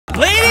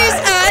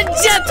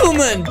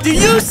Gentlemen, do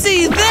you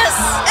see this?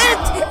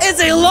 It is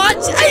a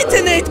launch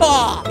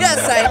detonator.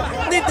 Yes,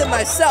 I did it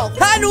myself.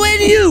 And when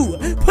you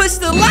push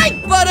the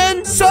like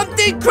button,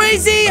 something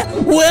crazy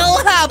will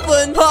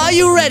happen. Are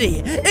you ready?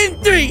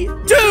 In 3, 2,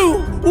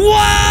 1,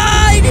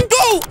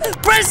 go!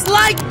 Press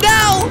like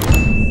now.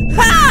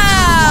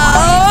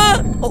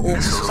 Ha! Uh-oh,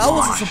 that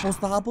wasn't supposed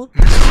to happen.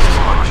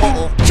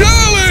 Uh-oh.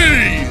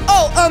 Kelly!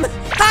 Oh,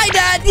 hi,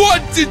 Dad.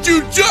 What did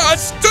you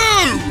just do?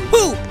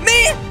 Who?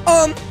 Me?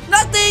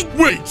 Nothing.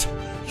 Wait,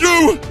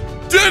 you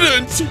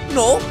didn't!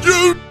 No.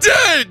 You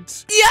did!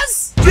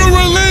 Yes! You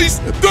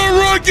released the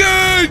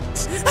rocket!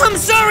 I'm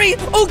sorry,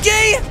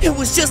 okay? It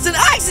was just an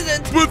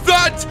accident. But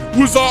that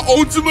was our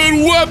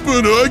ultimate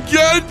weapon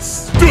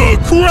against the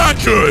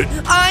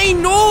Kraken! I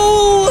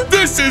know!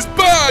 This is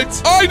bad!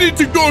 I need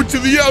to go to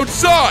the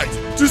outside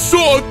to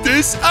sort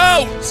this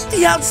out!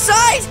 The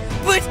outside?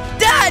 But,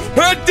 Dad!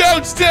 Head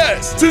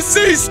downstairs to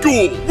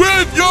C-School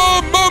with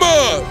your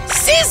mama!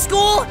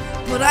 C-School?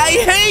 But I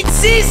hate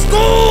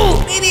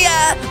C-School!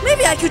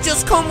 Maybe I could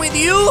just come with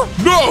you?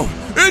 No!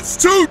 It's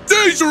too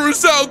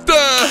dangerous out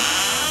there!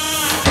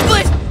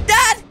 But,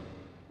 Dad!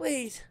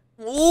 Wait.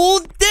 Oh,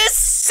 this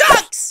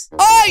sucks!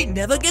 I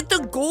never get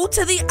to go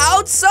to the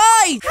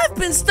outside! I've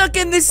been stuck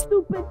in this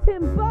stupid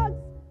tin box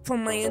for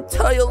my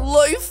entire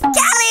life.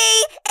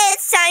 Kelly,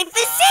 it's time for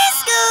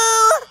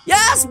C-School!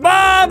 Yes,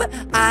 Mom!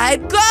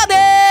 I'm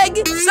coming!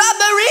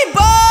 Submarine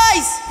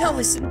boys! Now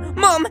listen,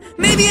 Mom,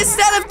 maybe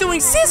instead of doing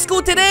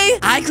C-School today,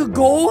 I could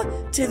go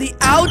to the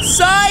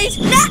outside?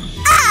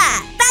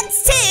 Nuh-uh!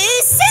 That's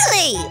too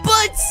silly!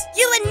 But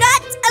you are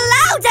not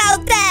allowed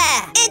out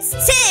there! It's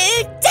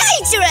too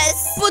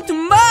dangerous! But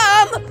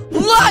Mom,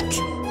 look!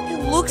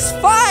 It looks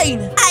fine!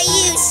 Are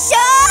you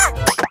sure?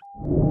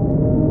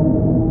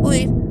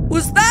 Wait,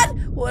 was that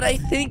what I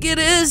think it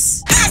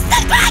is? That's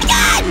the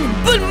Kraken!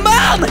 But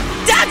Mom!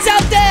 Dad's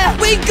out there!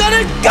 We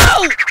gotta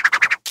go!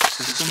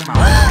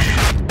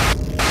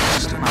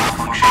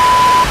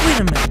 Wait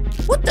a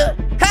minute. What the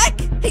heck?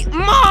 Hey,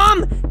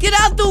 Mom! Get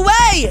out the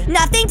way!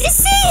 Nothing to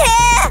see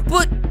here!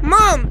 But,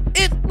 Mom,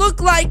 it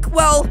looked like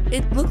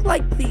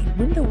the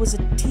window was a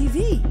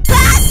TV.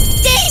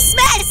 Class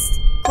dismissed!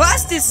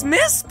 Class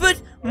dismissed?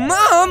 But,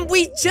 Mom,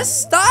 we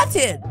just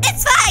started.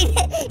 It's fine!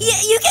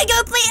 You can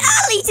go play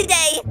early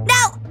today!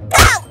 Now,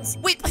 out!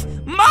 Wait,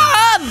 Mom!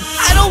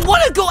 I don't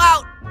want to go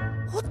out!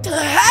 What the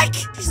heck?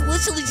 She's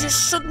literally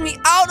just shut me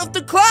out of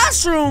the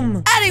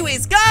classroom.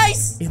 Anyways,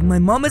 guys, if my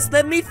mom has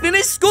let me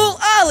finish school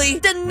early,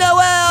 then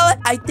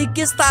I think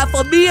it's time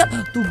for me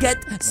to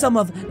get some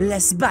of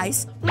Les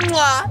Spice.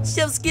 Mwah,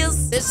 chef's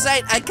kiss. That's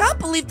right, I can't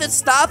believe that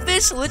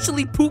starfish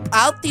literally poop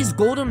out these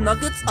golden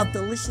nuggets of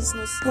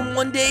deliciousness. And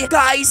one day,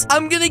 guys,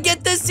 I'm gonna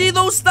get to see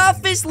those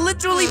starfish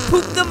literally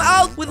poop them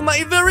out with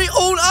my very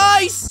own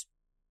eyes.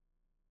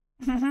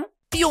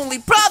 The only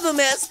problem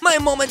is, my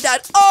mom and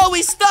dad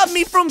always stop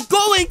me from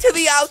going to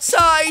the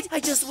outside. I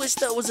just wish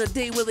there was a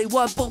day where they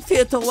were both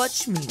here to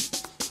watch me.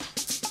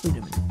 Wait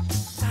a minute.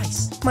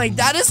 Guys, my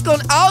dad has gone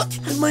out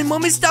and my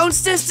mom is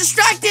downstairs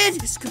distracted.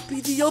 This could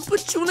be the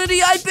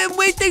opportunity I've been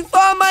waiting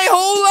for my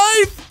whole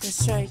life.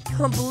 That's right.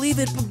 Can't believe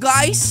it, but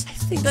guys, I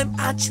think I'm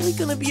actually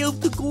gonna be able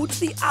to go to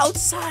the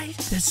outside.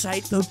 That's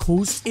right. The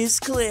coast is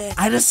clear.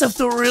 I just have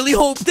to really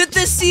hope that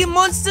the sea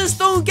monsters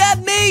don't get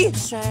me.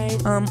 That's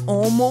right. I'm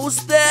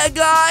almost there,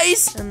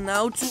 guys. And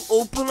now to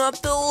open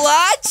up the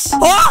latch.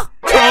 Oh!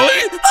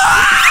 Kelly?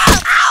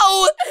 Ah!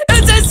 Ow!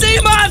 It's a sea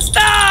monster!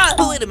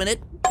 Oh, wait a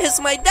minute. It's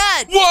my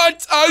dad.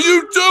 What are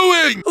you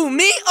doing? Who,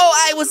 me? Oh,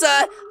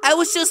 I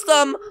was just,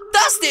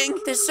 dusting.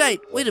 That's right.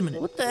 Wait a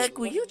minute. What the heck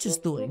were you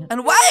just doing?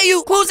 And why are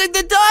you closing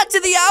the door to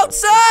the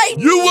outside?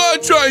 You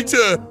weren't trying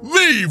to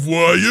leave,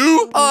 were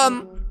you?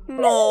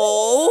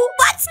 No.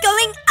 What's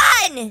going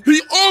on?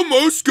 He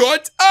almost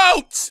got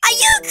out! Are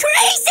you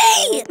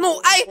crazy? No,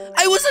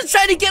 I wasn't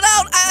trying to get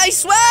out. I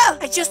swear.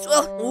 I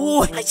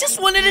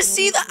just wanted to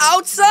see the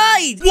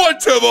outside.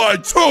 What have I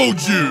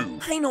told you?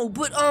 I know,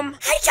 but,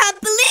 I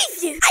can't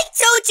believe you. I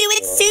told you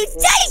it's too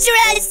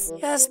dangerous.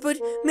 yes, but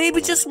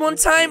maybe just one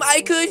time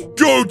I could.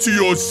 Go to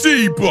your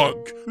sea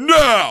bunk,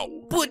 now!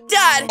 But,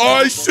 Dad.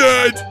 I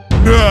said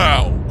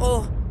now!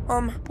 Oh.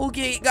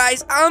 Okay,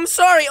 guys, I'm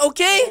sorry,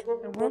 okay?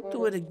 I won't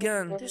do it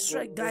again. That's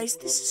right, guys,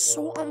 this is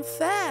so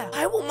unfair.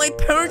 Why won't my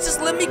parents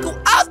just let me go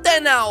out there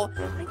now?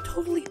 I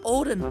totally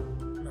owed them.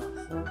 No.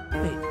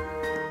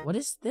 Wait, what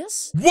is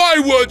this?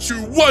 Why weren't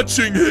you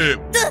watching him?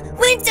 The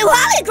window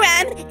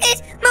hologram,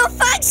 it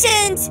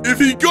malfunctioned. If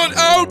he got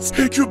out,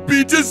 it could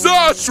be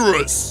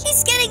disastrous!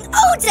 He's getting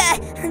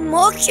older and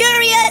more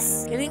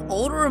curious. Getting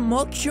older and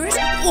more curious?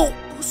 Oh,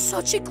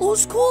 such a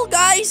close call,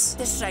 guys.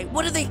 That's right,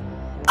 what are they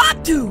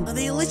up to?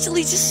 They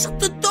literally just shut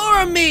the door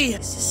on me.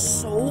 This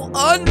is so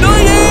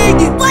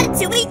annoying. What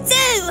do we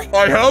do?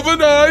 I have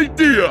an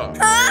idea!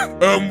 Huh?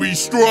 And we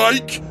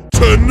strike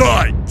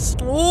tonight!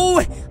 Oh,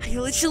 I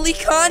literally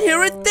can't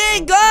hear a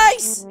thing,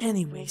 guys.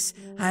 Anyways,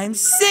 I'm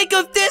sick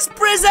of this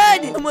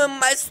prison. And when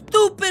my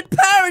stupid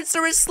parents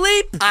are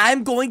asleep,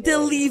 I'm going to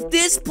leave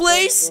this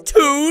place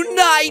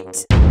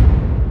tonight.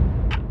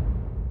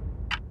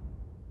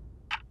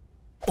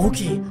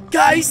 Okay,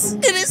 guys,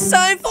 it is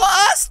time for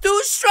us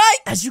to strike.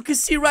 As you can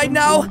see right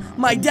now,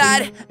 my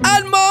dad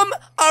and mom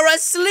are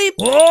asleep.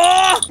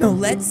 Oh! Now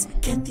let's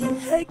get the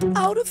heck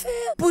out of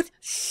here. But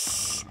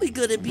shh, we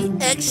gotta be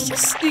extra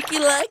sneaky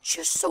like,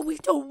 just so we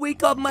don't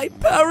wake up my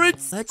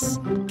parents. Let's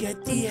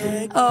get the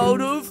heck out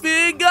of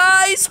here,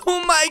 guys.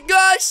 Oh my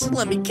gosh,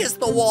 let me kiss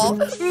the wall.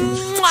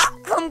 Mwah!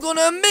 I'm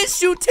gonna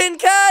miss you, Tin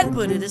Can.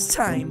 But it is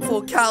time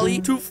for Callie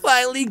to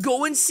finally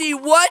go and see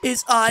what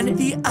is on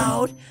the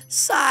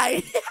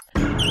outside.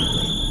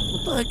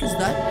 What the heck is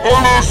that?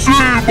 I'm a sea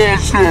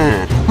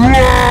monster!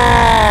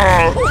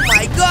 Oh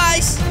my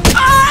gosh!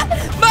 Ah!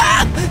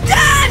 Mom!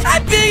 Dad!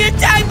 I'm being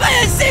attacked by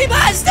a sea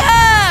monster!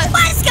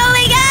 What's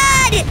going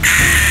on?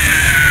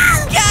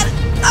 Ah! Get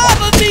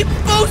off of me,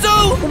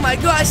 bozo! Oh my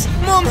gosh!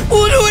 Mom,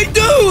 what do I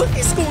do?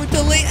 He's going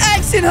to lay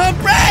eggs in her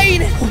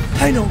brain! Oh,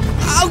 I know.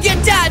 I'll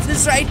get Dad.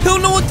 That's right. He'll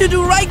know what to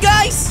do, right,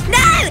 guys?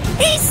 No!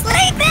 He's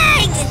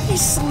sleeping!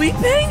 He's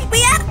sleeping?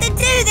 We have to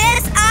do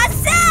this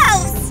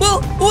ourselves!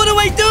 Well, what do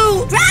I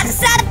do? Grab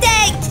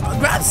something!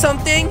 Grab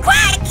something?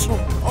 Quick!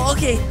 Oh,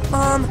 okay.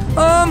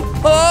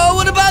 Oh,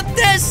 what about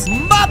this?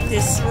 Mop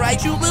this,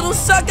 right, you little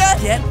sucker?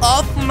 Get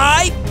off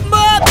my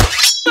mop!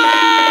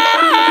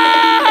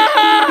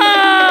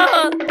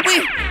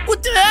 Wait,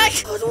 what the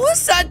heck? What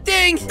was that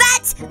thing?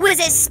 That was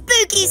a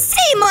spooky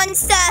sea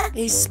monster!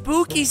 A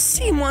spooky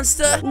sea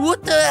monster?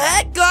 What the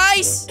heck,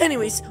 guys?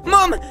 Anyways,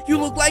 Mom, you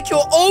look like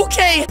you're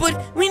okay,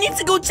 but we need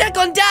to go check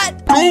on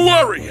Dad. Don't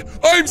worry,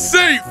 I'm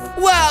safe!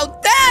 Well,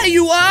 there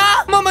you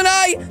are! Mom and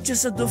I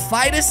just had to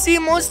fight a sea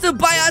monster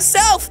by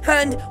ourselves,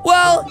 and,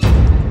 well...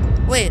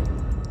 Wait,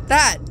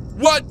 Dad.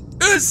 What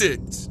is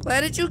it?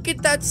 Where did you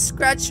get that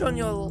scratch on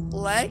your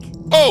leg?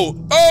 Oh,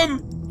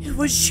 It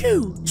was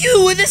you!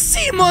 You were the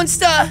sea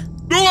monster!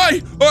 no,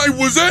 I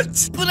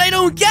wasn't! But I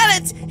don't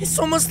get it! It's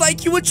almost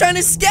like you were trying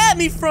to scare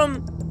me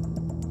from...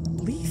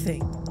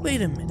 leaving.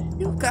 Wait a minute.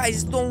 You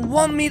guys don't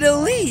want me to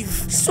leave.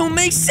 So it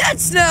makes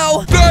sense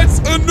now! That's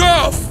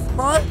enough!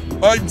 Huh?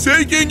 I'm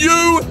taking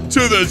you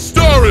to the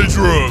storage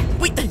room!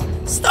 Wait,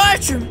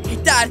 storage room? Hey,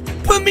 Dad,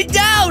 put me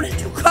down!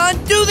 You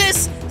can't do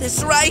this!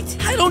 That's right.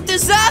 I don't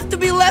deserve to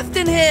be left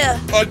in here.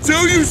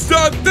 Until you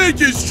start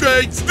thinking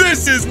straight,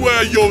 this is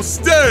where you'll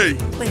stay!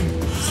 Wait,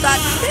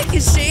 start thinking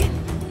straight?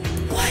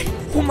 What?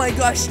 Oh my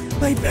gosh,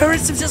 my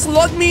parents have just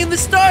locked me in the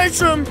storage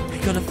room. I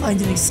gotta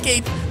find an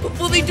escape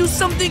before they do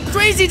something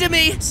crazy to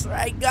me. That's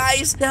right,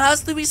 guys. There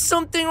has to be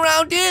something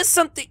around here.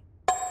 Something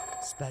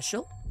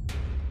special?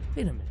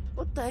 Wait a minute.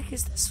 What the heck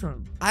is this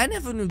room? I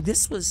never knew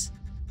this was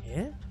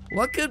here.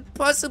 What could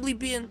possibly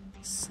be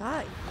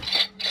inside?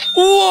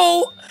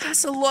 Whoa!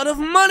 That's a lot of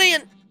money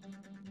and...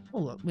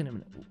 Hold up, wait a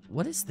minute.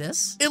 What is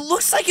this? It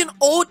looks like an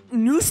old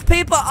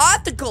newspaper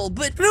article,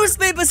 but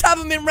newspapers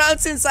haven't been around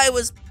since I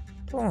was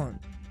born.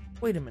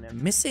 Wait a minute,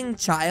 missing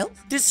child?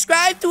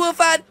 Described to have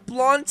had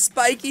blonde,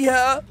 spiky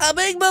hair, a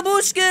big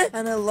babushka,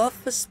 and a love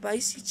for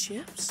spicy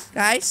chips.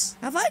 Guys,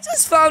 have I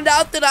just found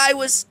out that I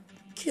was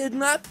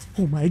kidnapped?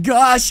 Oh my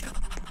gosh!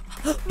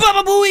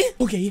 Baba Booey!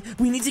 Okay,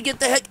 we need to get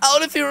the heck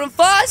out of here and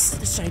fast!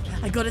 That's right,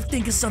 I gotta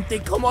think of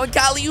something. Come on,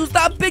 Callie, use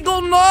that big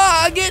old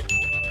nugget!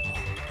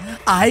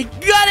 I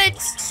got it!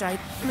 That's right,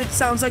 and it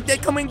sounds like they're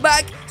coming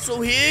back, so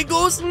here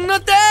goes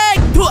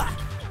nothing!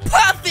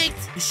 Perfect!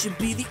 This should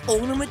be the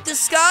ultimate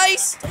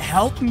disguise to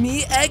help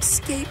me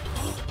escape.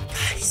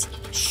 Guys,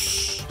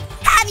 shh.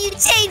 Have you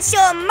changed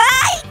your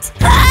mind?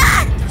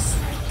 Ah! That's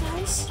right,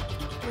 guys.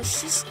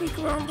 Let's just sneak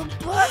around the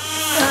block.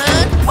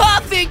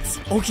 Perfect!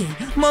 Okay,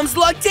 Mom's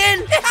locked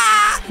in.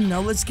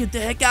 Now let's get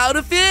the heck out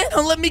of here.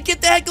 And let me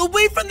get the heck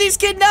away from these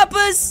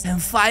kidnappers. And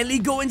finally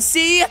go and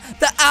see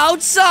the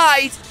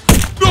outside.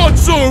 Not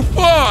so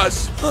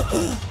fast!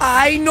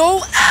 I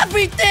know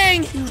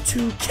everything! You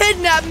two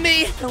kidnapped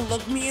me and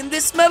locked me in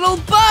this metal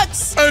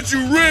box! And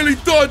you really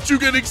thought you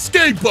could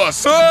escape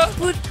us, huh?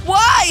 But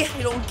why?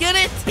 I don't get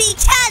it.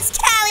 Because,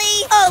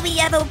 Callie, all we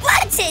ever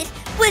wanted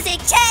was a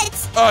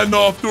cat. And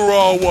after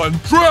all, one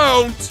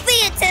drowned! We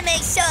had to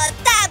make sure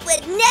that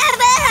would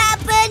never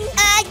happen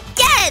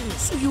again.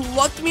 So you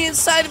locked me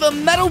inside of a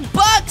metal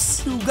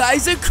box? You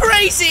guys are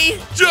crazy!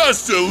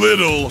 Just a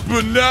little,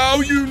 but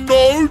now you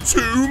know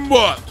too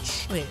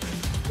much. Wait,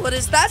 what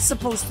is that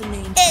supposed to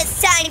mean?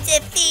 It's time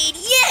to feed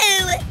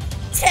you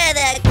to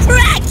the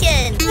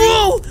Kraken.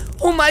 Whoa!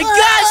 Oh my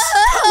gosh!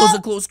 That was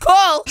a close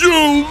call! You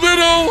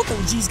little...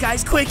 Oh geez,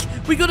 guys, quick!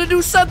 We gotta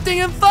do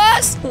something and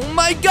fast! Oh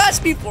my gosh,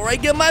 before I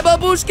get my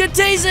babushka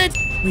tasered!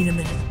 Wait a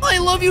minute. I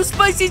love you,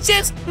 spicy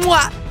chips!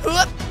 Mwah!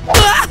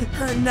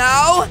 And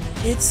now,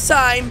 it's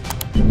time.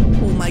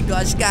 Oh my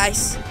gosh,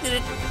 guys. Did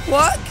it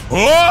work?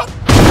 Huh?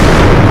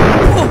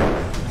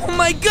 Oh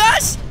my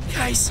gosh!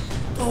 Guys,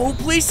 the whole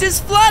place is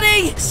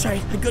flooding! That's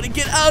right, I gotta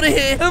get out of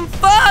here and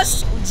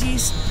fast! Oh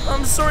jeez,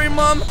 I'm sorry,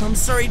 Mom. I'm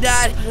sorry,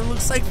 Dad. But it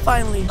looks like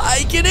finally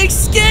I can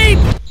escape!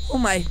 Oh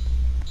my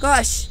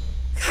gosh.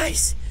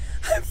 Guys,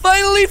 I'm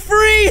finally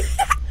free!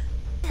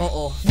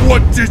 Uh-oh.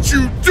 What did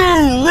you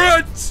do,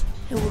 Rat?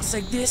 It looks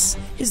like this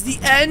is the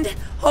end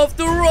of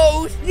the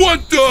road.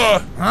 What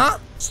the? Huh?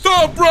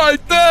 Stop right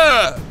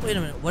there! Wait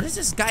a minute, what what is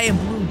this guy in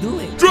blue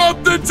doing?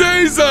 Drop the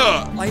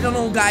taser! I don't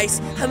know, guys.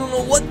 I don't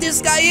know what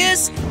this guy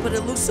is, but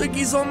it looks like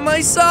he's on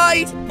my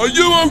side. Are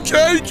you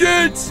okay,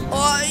 kids?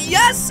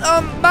 Yes,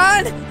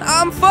 man,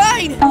 I'm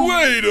fine.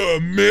 Wait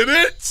a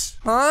minute.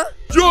 Huh?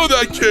 You're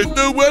that kid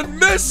that went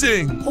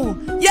missing. Oh,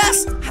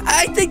 yes,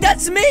 I think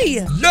that's me.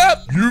 Yep,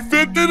 you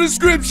fit the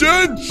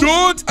description.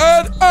 Short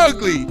and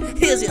ugly.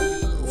 Here's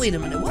it. Wait a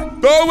minute,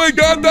 what? But we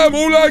got them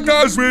all like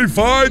us. We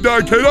find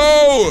the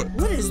kiddo.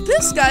 What is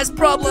this guy's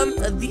problem?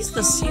 Are these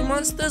the sea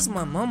monsters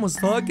my mom was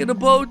talking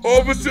about?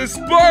 Officer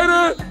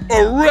Spider,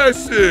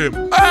 arrest him.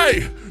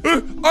 Hey,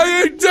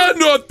 I ain't done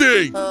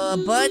nothing.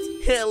 But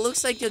it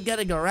looks like you're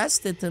getting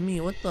arrested to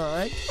me. What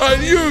the heck?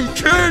 And you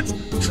kids,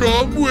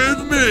 come with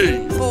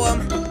me.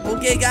 Oh,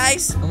 okay,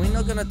 guys. Are we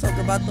not gonna talk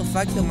about the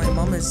fact that my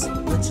mom is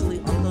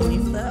literally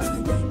underneath there?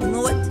 You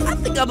know what? I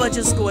think I'm gonna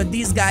just go with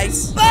these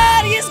guys.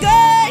 But yes,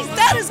 guys,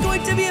 that is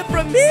going to be it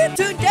from me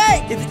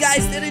today. If you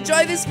guys did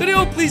enjoy this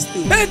video, please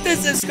do hit the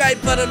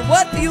subscribe button.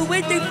 What are you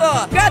waiting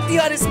for? Got the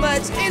hardest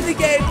match in the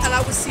game, and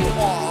I will see you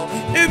all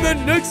in the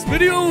next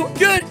video.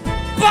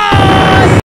 Goodbye.